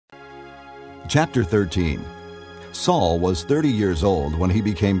Chapter 13. Saul was 30 years old when he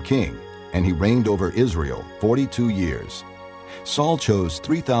became king, and he reigned over Israel 42 years. Saul chose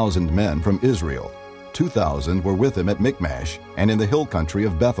 3,000 men from Israel. 2,000 were with him at Michmash and in the hill country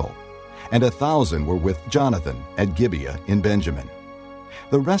of Bethel, and 1,000 were with Jonathan at Gibeah in Benjamin.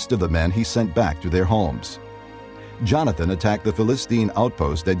 The rest of the men he sent back to their homes. Jonathan attacked the Philistine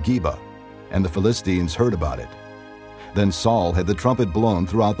outpost at Geba, and the Philistines heard about it. Then Saul had the trumpet blown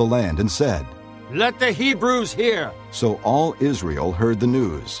throughout the land and said, "Let the Hebrews hear!" So all Israel heard the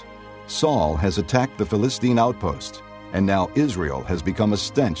news. Saul has attacked the Philistine outpost, and now Israel has become a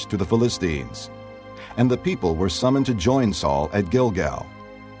stench to the Philistines. And the people were summoned to join Saul at Gilgal.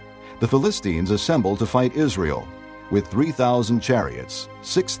 The Philistines assembled to fight Israel, with 3,000 chariots,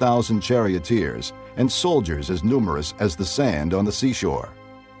 6,000 charioteers, and soldiers as numerous as the sand on the seashore.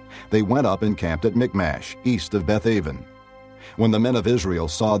 They went up and camped at Michmash, east of Bethaven. When the men of Israel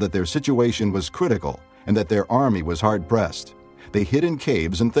saw that their situation was critical and that their army was hard-pressed, they hid in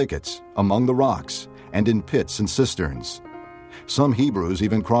caves and thickets, among the rocks, and in pits and cisterns. Some Hebrews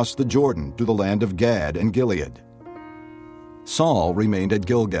even crossed the Jordan to the land of Gad and Gilead. Saul remained at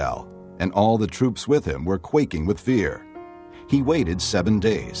Gilgal, and all the troops with him were quaking with fear. He waited 7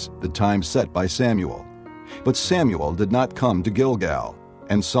 days, the time set by Samuel. But Samuel did not come to Gilgal,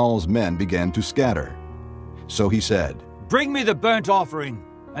 and Saul's men began to scatter. So he said, "Bring me the burnt offering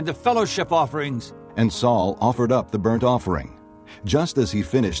and the fellowship offerings." And Saul offered up the burnt offering. Just as he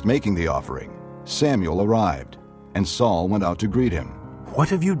finished making the offering, Samuel arrived, and Saul went out to greet him. "What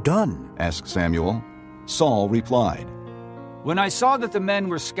have you done?" asked Samuel. Saul replied, "When I saw that the men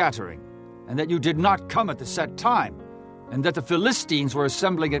were scattering, and that you did not come at the set time, and that the Philistines were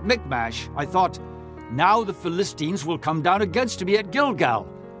assembling at Michmash, I thought, now the Philistines will come down against me at Gilgal,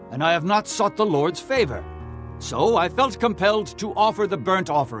 and I have not sought the Lord's favor. So I felt compelled to offer the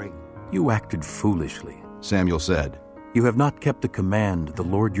burnt offering." "You acted foolishly," Samuel said. "You have not kept the command the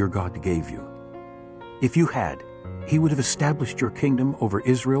Lord your God gave you. If you had, he would have established your kingdom over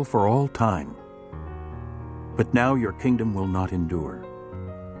Israel for all time. But now your kingdom will not endure.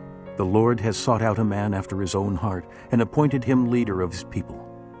 The Lord has sought out a man after his own heart and appointed him leader of his people,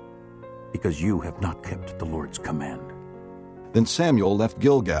 because you have not kept the Lord's command." Then Samuel left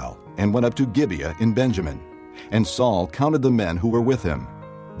Gilgal and went up to Gibeah in Benjamin, and Saul counted the men who were with him.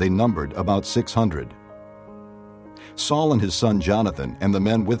 They numbered about 600. Saul and his son Jonathan and the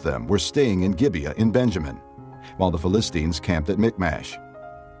men with them were staying in Gibeah in Benjamin, while the Philistines camped at Michmash.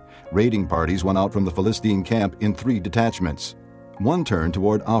 Raiding parties went out from the Philistine camp in 3 detachments. One turned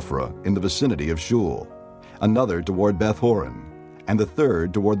toward Ophrah in the vicinity of Shul, another toward Beth-horon, and the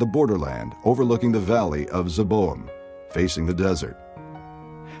third toward the borderland overlooking the valley of Zeboim, facing the desert.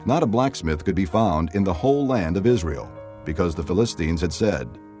 Not a blacksmith could be found in the whole land of Israel, because the Philistines had said,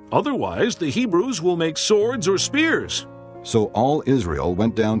 "Otherwise the Hebrews will make swords or spears." So all Israel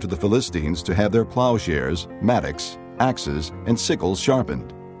went down to the Philistines to have their plowshares, mattocks, axes, and sickles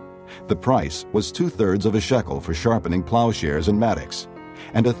sharpened. The price was 2/3 of a shekel for sharpening plowshares and mattocks,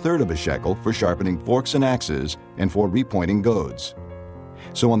 and 1/3 of a shekel for sharpening forks and axes and for repointing goads.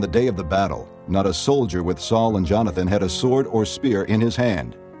 So on the day of the battle, not a soldier with Saul and Jonathan had a sword or spear in his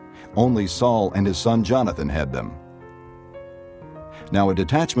hand. Only Saul and his son Jonathan had them. Now a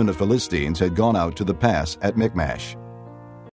detachment of Philistines had gone out to the pass at Michmash.